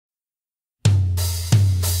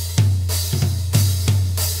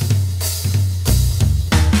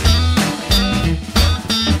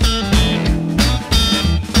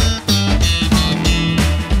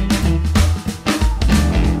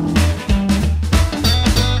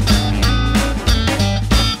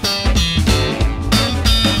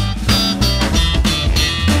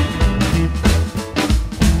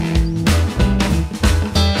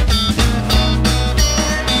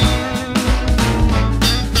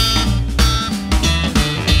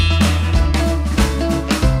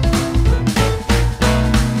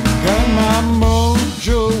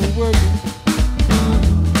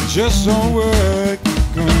just don't work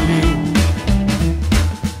on you.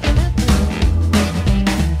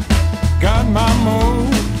 Got my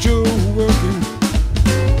mojo working,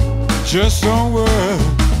 just don't work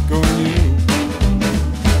on you.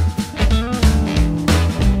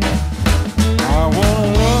 I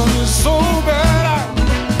wanna love you so bad, I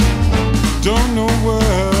don't know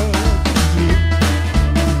what to do.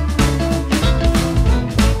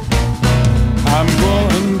 I'm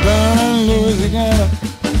going down in Louisiana,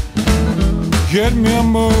 get me a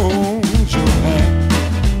mojo hand.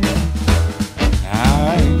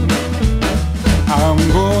 I'm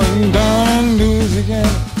going down in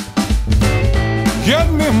Louisiana, get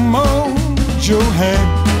me a mojo hand.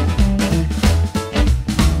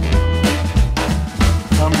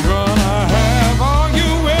 I'm gonna have all you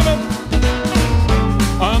women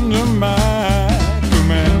under my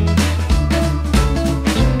command.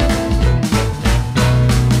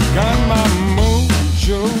 Got my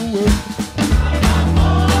mojo working,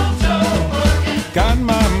 got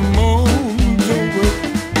my mojo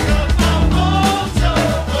working, got my mojo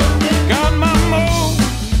working, got my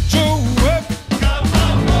mojo working,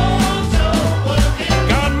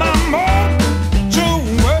 got my mojo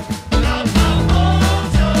working,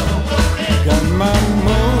 got my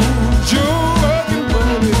mojo working,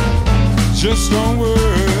 but it just don't work.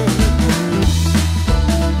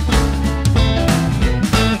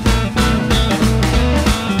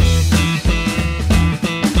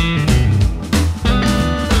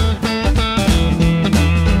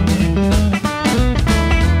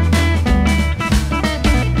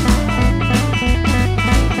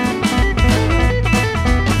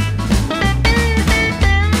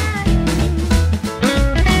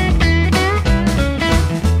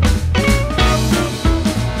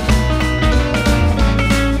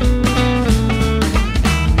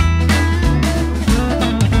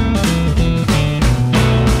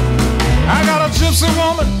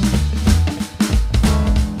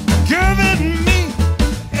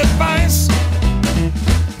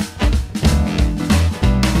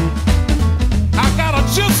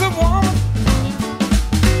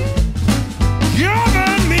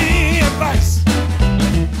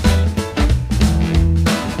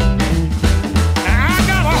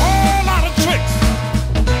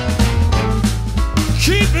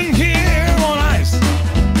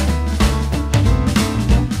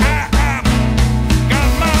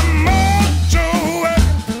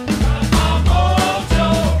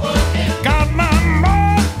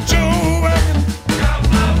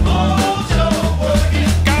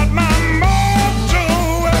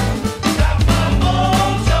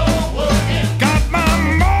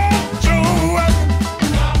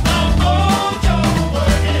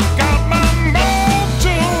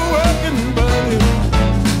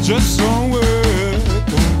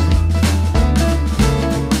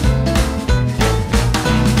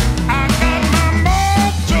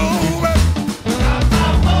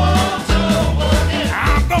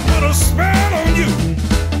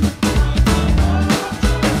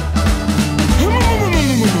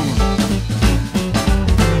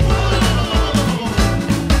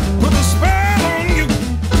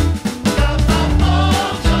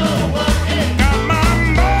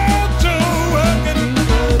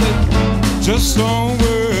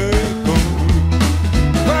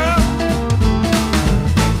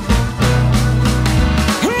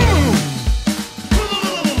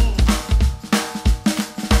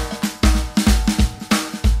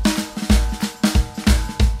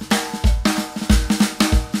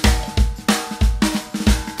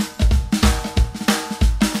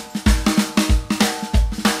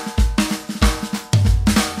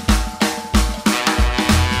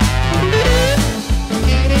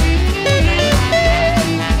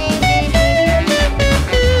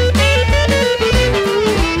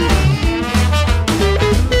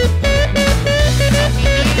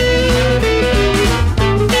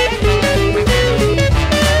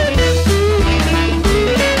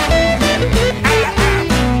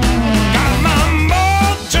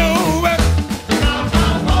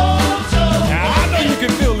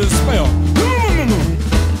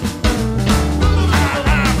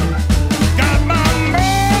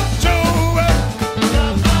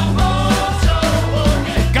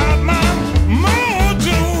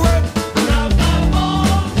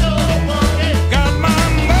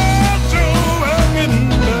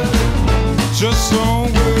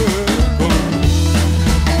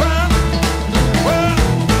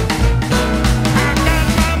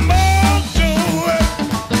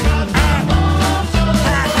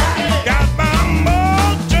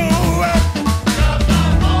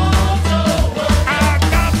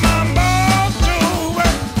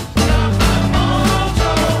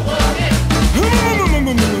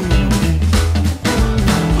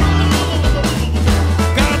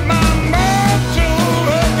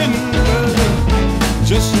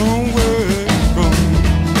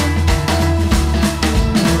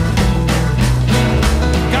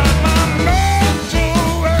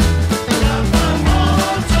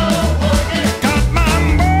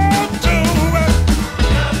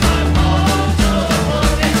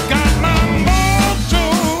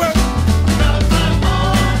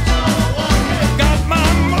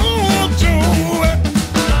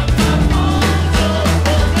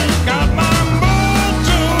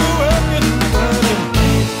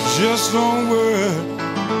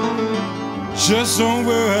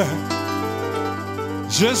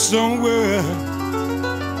 Just don't worry.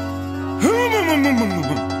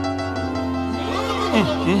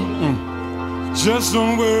 Just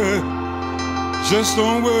don't worry. Just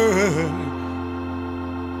don't worry.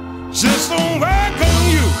 Just don't work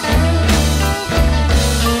on you.